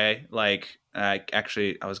a guy like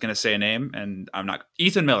actually I was going to say a name and I'm not.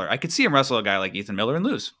 Ethan Miller. I could see him wrestle a guy like Ethan Miller and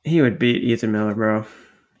lose. He would beat Ethan Miller, bro.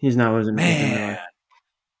 He's not losing to Ethan Miller.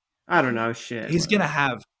 I don't know shit. He's going to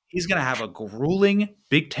have a grueling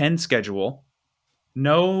Big Ten schedule.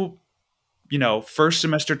 No, first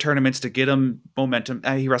semester tournaments to get him momentum.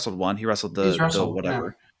 He wrestled one. He wrestled the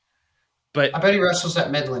whatever. Yeah. But I bet he wrestles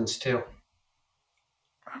at Midlands too.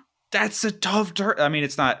 That's a tough I mean,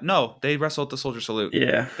 it's not. No, they wrestle at the Soldier Salute.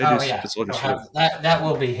 Yeah. The Soldier Salute. That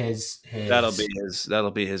will be his.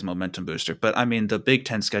 That'll be his momentum booster. But I mean, the Big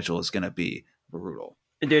Ten schedule is going to be brutal.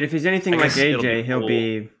 Dude, if he's anything like AJ, he'll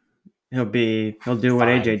do what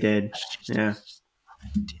AJ did. Yeah.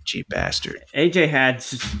 Dingy bastard. AJ had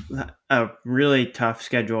a really tough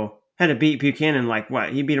schedule. Had to beat Buchanan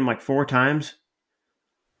he beat him 4 times.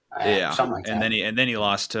 Yeah, something like that. And then he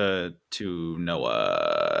lost to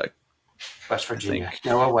Noah. West Virginia.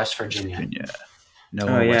 Noah, West Virginia.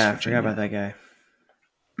 Noah, West Virginia. I forgot about that guy.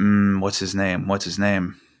 What's his name?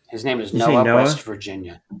 His name is Noah, West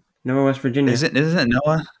Virginia. Noah, West Virginia. Isn't it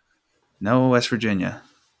Noah? Noah, West Virginia.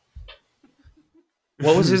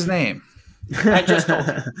 What was his name? I just told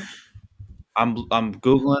you. I'm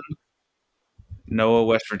Googling Noah,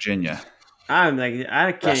 West Virginia. I'm not even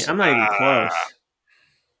close.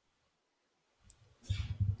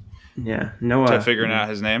 Yeah, Noah. To figuring out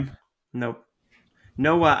his name? Nope.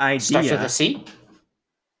 Noah idea. Starts with a C?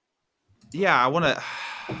 Yeah, I want to.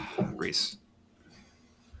 Reese.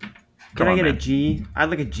 Can I get a G? I'd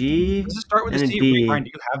like a G. Does it start with a C? D. Ryan,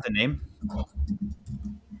 do you have the name?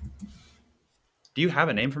 Do you have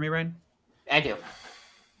a name for me, Ryan? I do.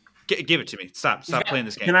 Give it to me. Stop playing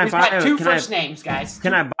this game. Can I buy two first names, guys?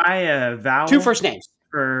 Can I buy a vowel? 2 first names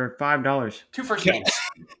for $5. 2 first names.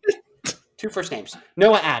 2 first names.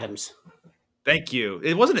 Noah Adams. Thank you.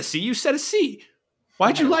 It wasn't a C. You said a C.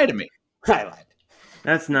 Why'd you lie to me? I lied.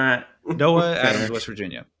 That's not Noah Adams, West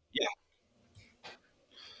Virginia. Yeah.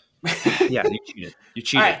 Yeah, you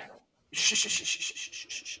cheated. All right.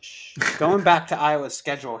 Going back to Iowa's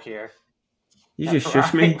schedule here. You That just shush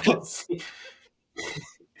Ferrari. me. We'll see.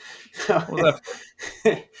 What was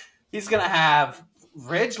that? He's gonna have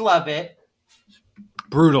Ridge Lovett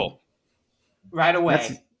Brutal. right That's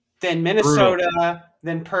away. Then Brutal. Minnesota,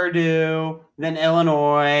 then Purdue, then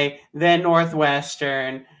Illinois, then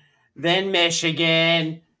Northwestern, then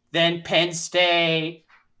Michigan, then Penn State,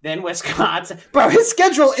 then Wisconsin. Bro, his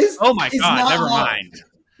schedule Oh my is God. not Never hard. mind.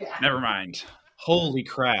 Yeah. Never mind. Holy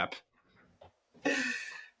crap.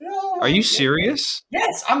 Oh Are my you goodness. serious?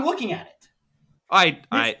 Yes, I'm looking at it.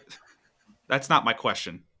 I that's not my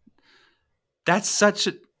question. That's such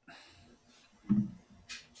a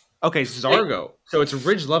Okay, Zargo. So it's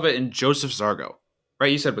Ridge Lovett and Joseph Zargo.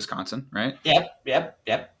 Right? You said Wisconsin, right? Yep.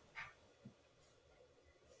 Oh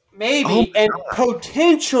Maybe, and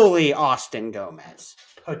potentially Austin Gomez.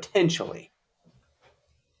 Potentially.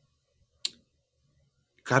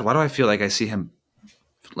 God, why do I feel like I see him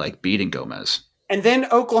like beating Gomez? And then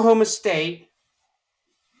Oklahoma State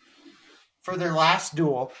for their last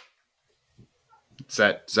duel. Is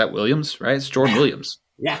that Williams, right? It's Jordan Williams.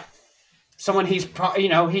 Yeah. Someone he probably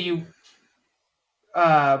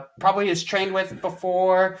has trained with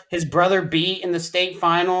before. His brother beat in the state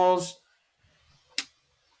finals.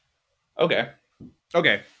 Okay.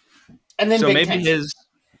 And then So Big Ten.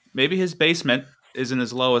 maybe his basement isn't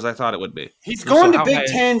as low as I thought it would be. He's So going to how Big high,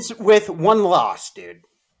 Tens with one loss, dude.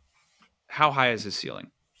 how high is his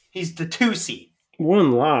ceiling? He's the 2 seed.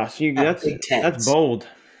 one loss. Big Tens. That's bold.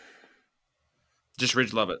 Just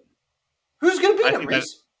Ridge Lovett. Who's going to I beat him, think that-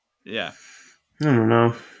 Reese? Yeah. I don't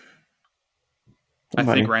know. I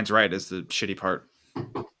Somebody. think Ryan's right is the shitty part.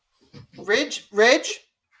 Ridge? You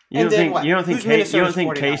And don't then think what? you don't think Who's you don't Minnesota's think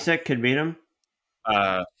 49? Kasich could beat him?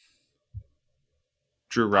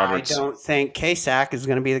 Drew Roberts. I don't think Kasak is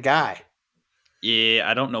going to be the guy. Yeah,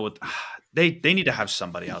 I don't know what they need to have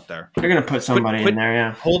somebody out there. They're gonna put somebody quit- in there.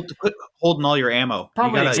 Yeah, Quit holding all your ammo.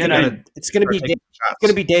 Probably you a gotta, good you gotta idea. It's going to be start taking shots. It's going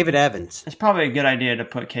to be David Evans. it's probably a good idea to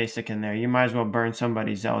put Kasich in there. You might as well burn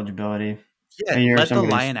somebody's eligibility. Yeah, a year let the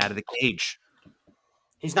somebody's- lion out of the cage.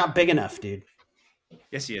 He's not big enough, dude.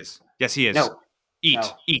 Yes, he is. Yes, he is. No. Eat,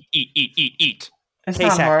 No. eat. It's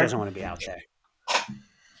not Kasak hard. doesn't want to be out there.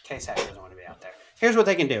 Kasak doesn't want to be out there. Here's what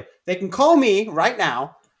they can do. They can call me right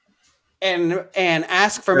now and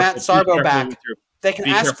ask for Matt Sarbo back. They can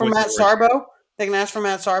ask for Matt Sarbo. They can ask for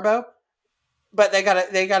Matt Sarbo. But they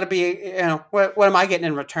gotta be, what am I getting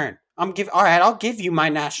in return? I'll give you my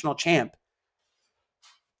national champ.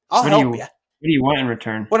 I'll help you. What do you want in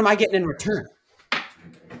return? What am I getting in return?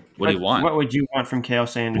 What do you want? What would you want from Cale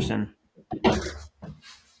Sanderson? If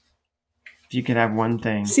you could have one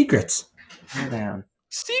thing. Secrets. Calm down.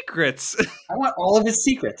 Secrets. I want all of his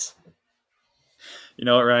secrets. You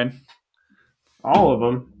know what, Ryan? All of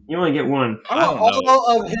them. You only get one. I want don't know.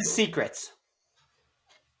 all of his secrets.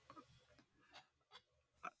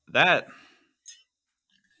 That.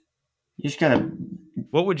 You just gotta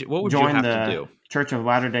What would you join have the to do Church of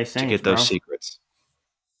Latter-day Saints to get those bro. secrets?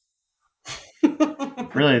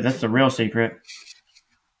 Really, that's the real secret.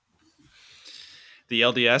 The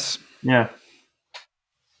LDS Yeah.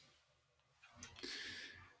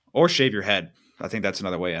 or shave your head. I think that's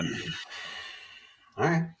another way in. All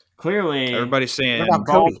right. Clearly, Everybody's saying What about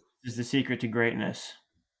golf Cody? is the secret to greatness.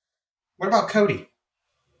 What about Cody?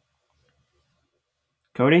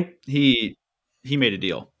 Cody? he made a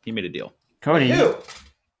deal. Cody, Who?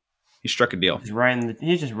 He struck a deal. he's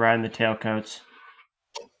just riding the tailcoats.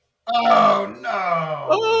 Oh no!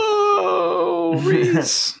 Oh,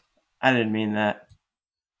 Reese. I didn't mean that.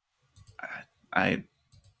 You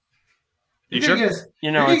You're sure? gonna get us-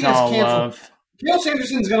 You know, You're it's gonna get us all canceled. love. Cale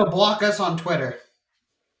Sanderson's gonna block us on Twitter.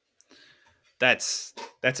 That's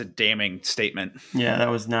a damning statement. Yeah, that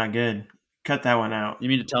was not good. Cut that one out. You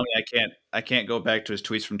mean to tell me I can't go back to his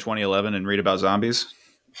tweets from 2011 and read about zombies?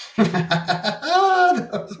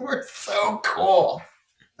 Those were so cool.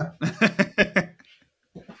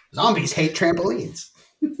 Zombies hate trampolines.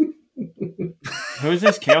 Who's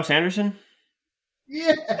this? Cale Sanderson?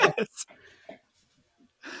 Yes.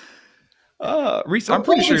 Reese, I'm I'm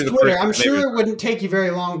pretty sure his you're the Twitter. first I'm to sure maybe- it wouldn't take you very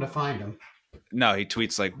long to find him. No, he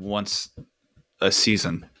tweets like once a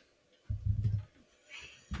season.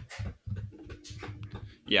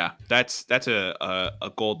 Yeah, that's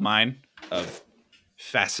a gold mine of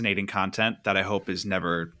fascinating content that I hope is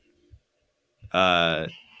never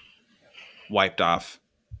wiped off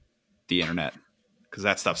the internet, because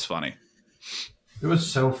that stuff's funny. It was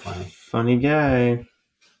so funny. Funny guy.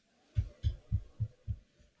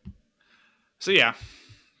 So yeah,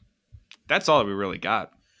 that's all that we really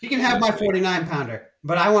got. He can have my 49 pounder,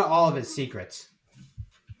 but I want all of his secrets.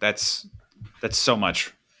 That's so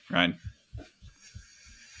much, Ryan.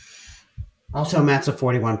 Also, Matt's a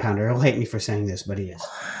 41-pounder. He'll hate me for saying this, but he is.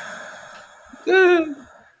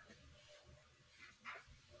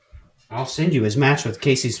 I'll send you his match with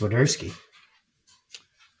Casey Swiderski.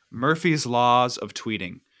 Murphy's Laws of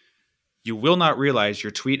Tweeting. You will not realize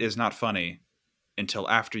your tweet is not funny until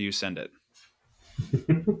after you send it.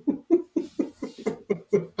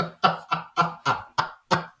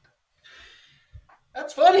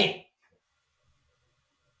 That's funny.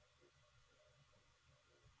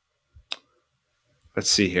 Let's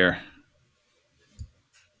see here.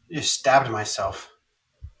 I just stabbed myself.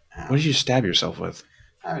 What did you stab yourself with?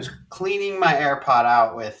 I was cleaning my AirPod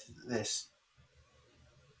out with this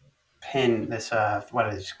pin,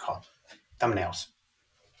 what is it called? Thumbnails.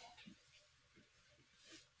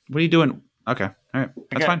 What are you doing? Okay. All right.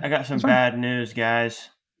 That's fine. I got some That's fine. bad news, guys.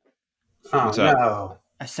 Oh, What's up? no.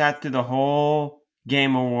 I sat through the whole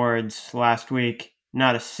Game Awards last week.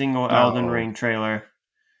 Not a single Elden Ring trailer.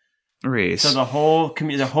 Reese. So the whole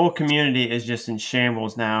community is just in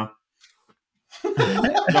shambles now.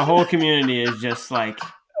 The whole community is just like,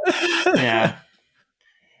 yeah.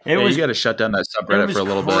 You got to shut down that subreddit for a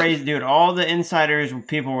little crazy, bit. dude. All the insiders,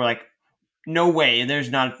 people were like, no way. There's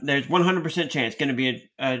 100% chance going to be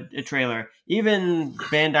a trailer. Even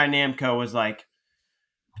Bandai Namco was like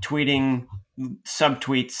tweeting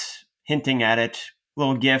subtweets hinting at it,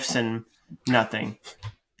 little gifs and nothing.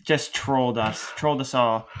 Just trolled us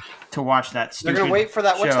all to watch that stupid They're gonna wait for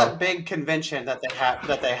that. What's show. that big convention that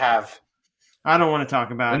they have? I don't want to talk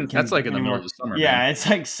about it. That's like in the anymore. middle of the summer. Yeah, man. it's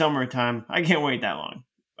like summertime. I can't wait that long.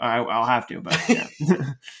 I'll have to, but yeah.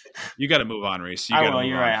 You got to move on, Reese. I will.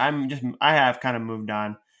 You're right. I have kind of moved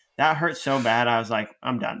on. That hurt so bad. I was like,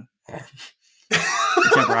 I'm done.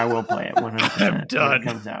 Except for I will play it 100% I'm done. when it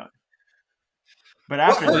comes out. But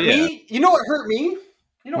after what hurt that, me? You know what hurt me?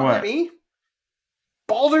 You know what hurt me?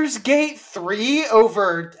 Baldur's Gate 3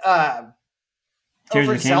 over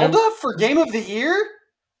Zelda for Game of the Year?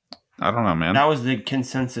 I don't know, man. That was the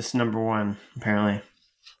consensus #1, apparently.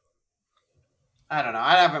 I don't know.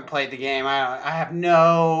 I haven't played the game. I have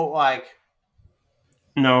no,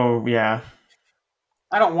 No, yeah.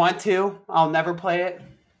 I don't want to. I'll never play it.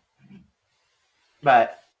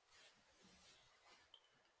 But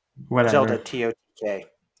whatever. Zelda TOTK.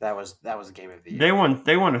 That was the Game of the Year. They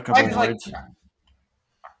won a couple awards.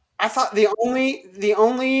 I thought the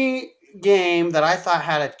only game that I thought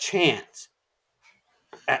had a chance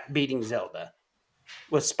at beating Zelda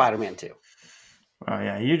was Spider-Man 2. Oh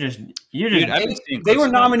yeah, you just. Dude, they were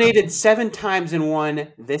nominated 7 times and won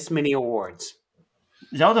this many awards.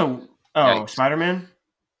 Zelda. Oh, yikes. Spider-Man.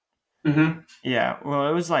 Mm-hmm. Yeah, well,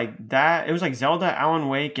 it was like that. It was like Zelda, Alan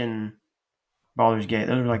Wake, and Baldur's Gate.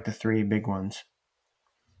 Those were like the 3 big ones,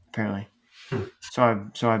 apparently. So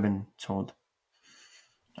I've been told.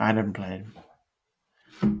 I haven't played.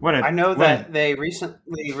 I know that they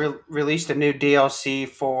recently released a new DLC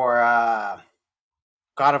for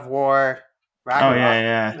God of War. Ragnarok. Oh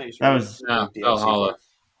yeah. That was Valhalla.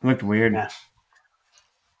 Looked weird. Yeah.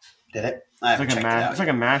 Did it? It's like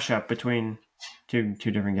a mashup between two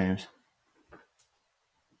different games.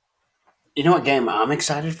 You know what game I'm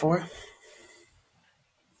excited for?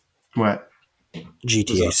 What?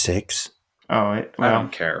 GTA 6. Oh, I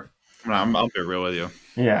don't care. I'll be real with you.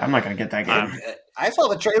 Yeah, I'm not gonna get that game. I saw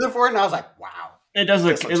the trailer for it and I was like, wow. It does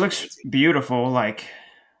look. It looks beautiful. Like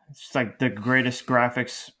it's like the greatest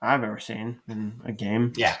graphics I've ever seen in a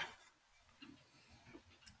game. Yeah.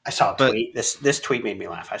 I saw a tweet. This tweet made me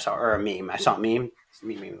laugh. A meme. I saw a meme. It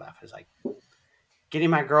made me laugh. I was like, getting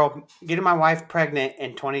my wife pregnant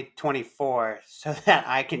in 2024 so that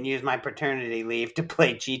I can use my paternity leave to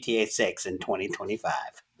play GTA 6 in 2025.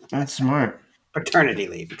 That's smart. Paternity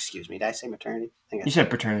leave, excuse me. Did I say maternity? You said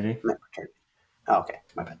paternity. Not paternity. Oh, okay.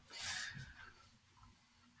 My bad.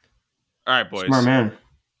 All right, boys. Smart man.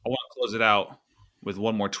 I want to close it out with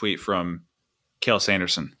one more tweet from Kale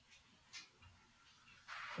Sanderson.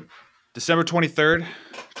 December 23rd,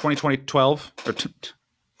 2012. Or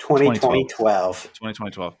 2012.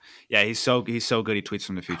 2012. Yeah, he's so good. He tweets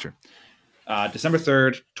from the future. December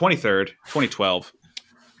 3rd, 23rd, 2012.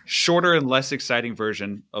 Shorter and less exciting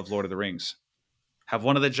version of Lord of the Rings. Have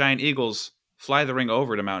one of the giant eagles fly the ring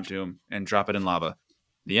over to Mount Doom and drop it in lava.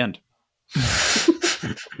 The end.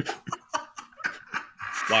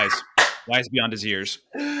 Wise beyond his years.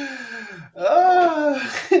 Could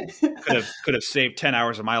have saved 10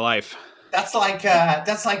 hours of my life. That's like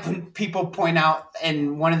when people point out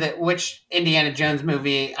in one of which Indiana Jones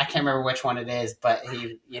movie, I can't remember which one it is, but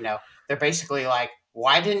they're basically like,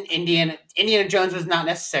 why didn't Indiana Jones was not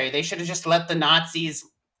necessary. They should have just let the Nazis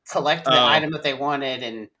collect the item that they wanted.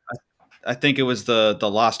 And I think it was the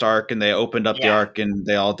Lost Ark, and they opened up the Yeah. Ark, and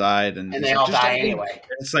they all died. And And he's they like, all "Just die don't leave." anyway.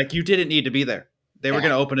 It's like you didn't need to be there. They were Yeah.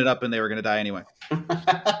 going to open it up, and they were going to die anyway.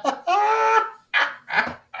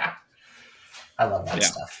 I love that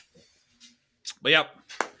stuff. But yep,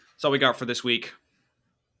 that's all we got for this week.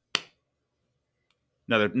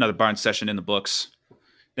 Another Barnes session in the books.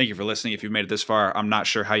 Thank you for listening. If you've made it this far, I'm not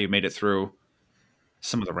sure how you made it through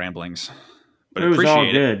some of the ramblings, but It was all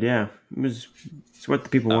appreciate it. good. Yeah, it's what the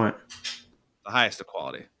people want. The highest of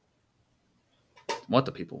quality. What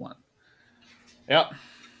the people want. Yep.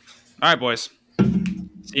 All right, boys.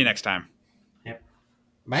 See you next time. Yep.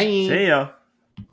 Bye. See ya.